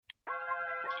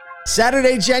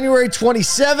Saturday, January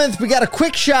 27th, we got a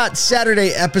quick shot Saturday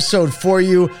episode for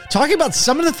you, talking about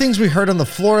some of the things we heard on the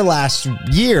floor last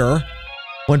year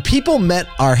when people met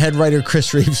our head writer,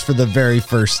 Chris Reeves, for the very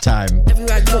first time.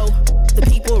 Everywhere I go, the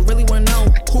people really want to know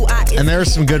who I am. And there are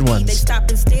some good ones. I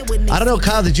don't know,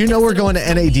 Kyle, did you know we're going to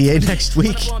NADA next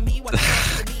week?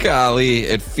 Golly,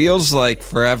 it feels like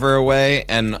forever away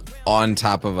and on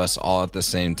top of us all at the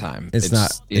same time. It's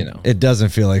not, it doesn't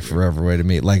feel like forever away to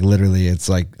me. Like literally, it's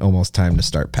like almost time to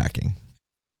start packing.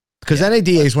 Because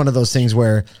NADA is one of those things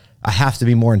where I have to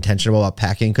be more intentional about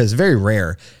packing because it's very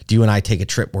rare do you and I take a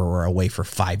trip where we're away for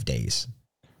 5 days.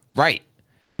 Right.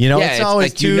 It's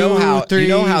always like, 2, 3, you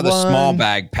know how the 1. small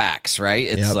bag packs, right?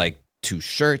 It's like 2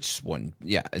 shirts, one.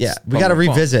 Yeah. We got to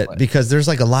revisit because there's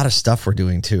like a lot of stuff we're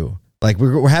doing too. Like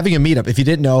we're having a meetup. If you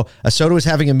didn't know, Asoto is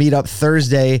having a meetup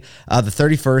Thursday, the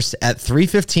 31st at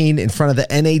 3:15 in front of the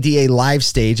NADA live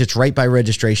stage. It's right by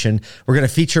registration. We're going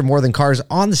to feature More Than Cars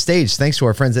on the stage thanks to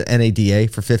our friends at NADA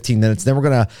for 15 minutes. Then we're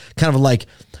going to kind of like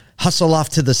hustle off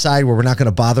to the side where we're not going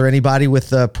to bother anybody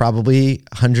with probably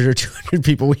 100 or 200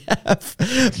 people we have.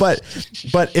 But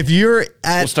if you're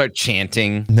we'll start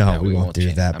chanting. No, we won't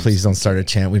do that. Please don't start a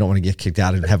chant. We don't want to get kicked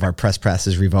out and have our press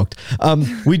passes revoked.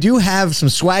 We do have some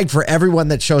swag for everyone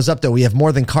that shows up, though. We have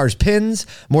More Than Cars pins,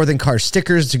 More Than Cars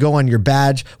stickers to go on your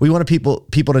badge. We want people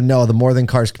to know the More Than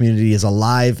Cars community is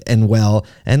alive and well.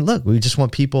 And look, we just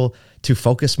want people to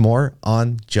focus more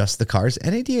on just the cars.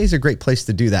 NADA is a great place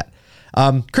to do that.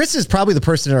 Chris is probably the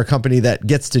person in our company that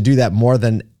gets to do that more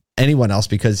than anyone else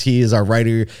because he is our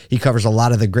writer. He covers a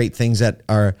lot of the great things that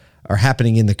are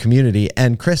happening in the community.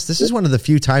 And Chris, this is one of the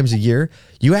few times a year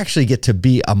you actually get to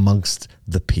be amongst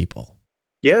the people.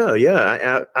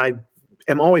 Yeah. I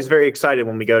am always very excited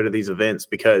when we go to these events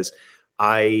because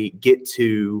I get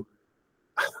to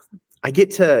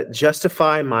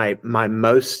justify my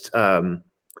most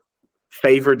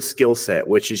favored skill set,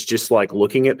 which is just like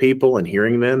looking at people and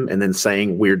hearing them and then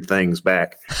saying weird things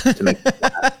back to make them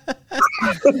laugh.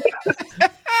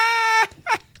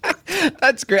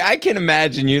 That's great. I can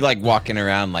imagine you like walking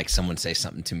around like someone say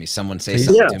something to me. Someone say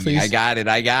something to me. I got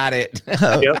it.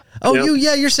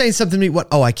 You're saying something to me. What?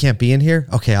 Oh, I can't be in here?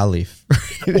 Okay, I'll leave.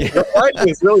 Writing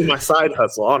is really my side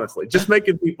hustle, honestly. Just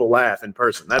making people laugh in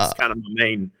person. That's kind of my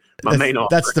main offer.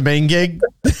 That's the main gig.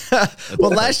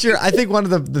 Well, last year, I think one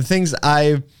of the things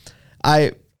I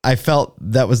felt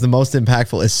that was the most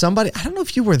impactful is somebody, I don't know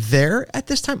if you were there at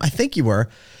this time. I think you were,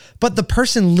 but the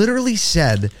person literally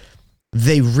said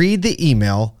they read the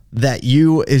email that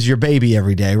you is your baby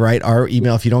every day, right? Our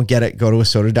email, if you don't get it, go to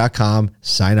asoto.com,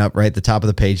 sign up right at the top of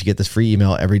the page. You get this free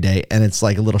email every day. And it's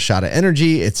like a little shot of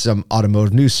energy. It's some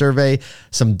automotive news survey,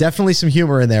 definitely some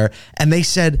humor in there. And they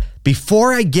said,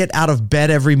 before I get out of bed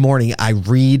every morning, I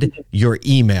read your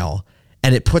email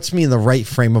and it puts me in the right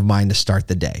frame of mind to start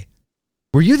the day.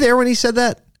 Were you there when he said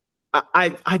that?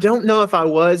 I don't know if I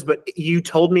was, but you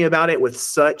told me about it with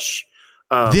such...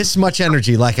 this much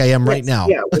energy like I am right now.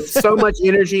 Yeah, with so much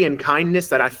energy and kindness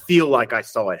that I feel like I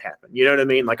saw it happen. You know what I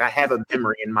mean? Like I have a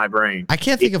memory in my brain. I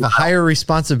can't think of a higher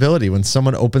responsibility when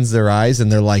someone opens their eyes and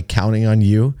they're like counting on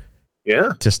you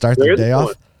to start their day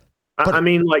off. I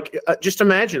mean, like, just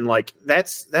imagine, like, that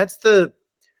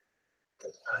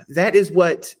is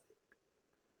what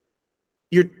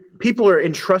people are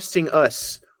entrusting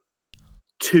us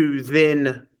to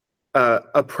then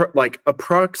appropriately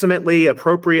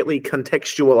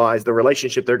contextualize the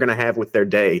relationship they're going to have with their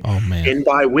day. Oh man. And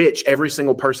by which every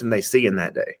single person they see in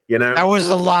that day, that was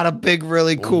a lot of big,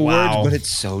 really cool words, but it's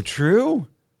so true.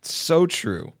 It's so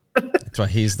true. That's why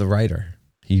he's the writer.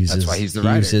 That's why he's the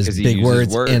writer. He uses big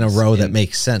words in a row that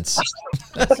makes sense.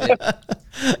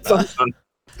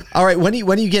 All right. When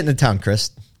are you getting to town,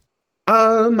 Chris?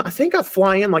 I think I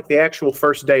fly in like the actual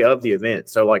first day of the event.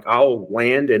 So like I'll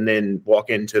land and then walk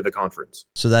into the conference.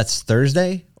 So that's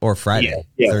Thursday or Friday?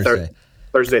 Yeah, Thursday.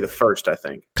 Thursday the 1st, I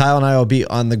think. Kyle and I will be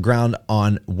on the ground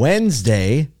on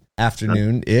Wednesday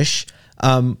afternoon-ish.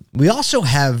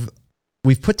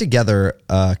 We've put together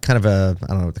kind of I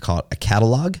don't know what to call it, a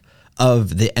catalog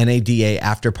of the NADA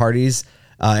after parties.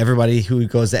 Everybody who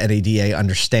goes to NADA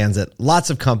understands that lots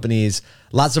of companies,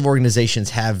 lots of organizations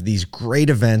have these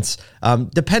great events.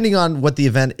 Depending on what the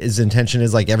event's intention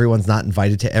is, like everyone's not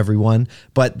invited to everyone,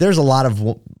 but there's a lot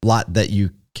that you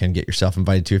can get yourself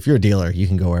invited to. If you're a dealer, you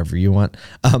can go wherever you want.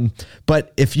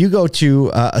 But if you go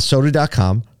to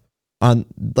asoto.com, on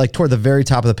like toward the very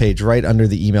top of the page, right under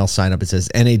the email sign up, it says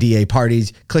NADA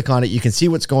parties. Click on it. You can see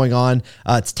what's going on.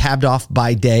 It's tabbed off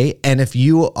by day. And if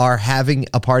you are having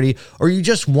a party or you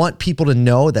just want people to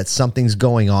know that something's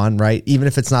going on, right? Even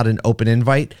if it's not an open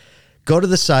invite, go to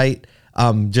the site,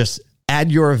 just add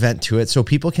your event to it so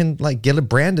people can like get a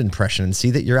brand impression and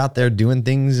see that you're out there doing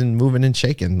things and moving and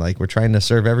shaking. Like we're trying to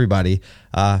serve everybody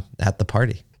at the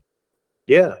party.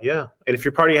 Yeah. And if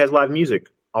your party has live music,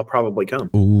 I'll probably come.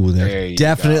 Ooh, there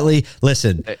definitely. Go.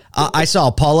 Listen, I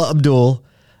saw Paula Abdul,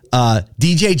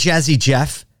 DJ Jazzy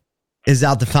Jeff is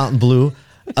out the Fontainebleau.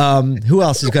 Who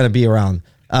else is going to be around?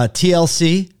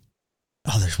 TLC.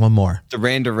 Oh, there's one more.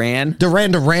 Duran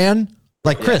Duran.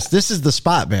 Like Chris, this is the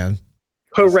spot, man.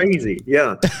 Crazy,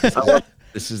 yeah.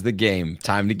 This is the game.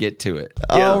 Time to get to it.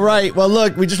 Yeah. All right. Well,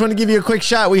 look, we just want to give you a quick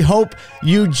shot. We hope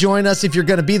you join us if you're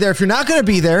going to be there. If you're not going to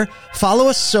be there, follow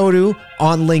us, SOTU,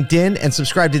 on LinkedIn and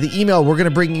subscribe to the email. We're going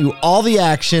to bring you all the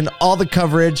action, all the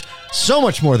coverage, so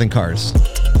much more than cars.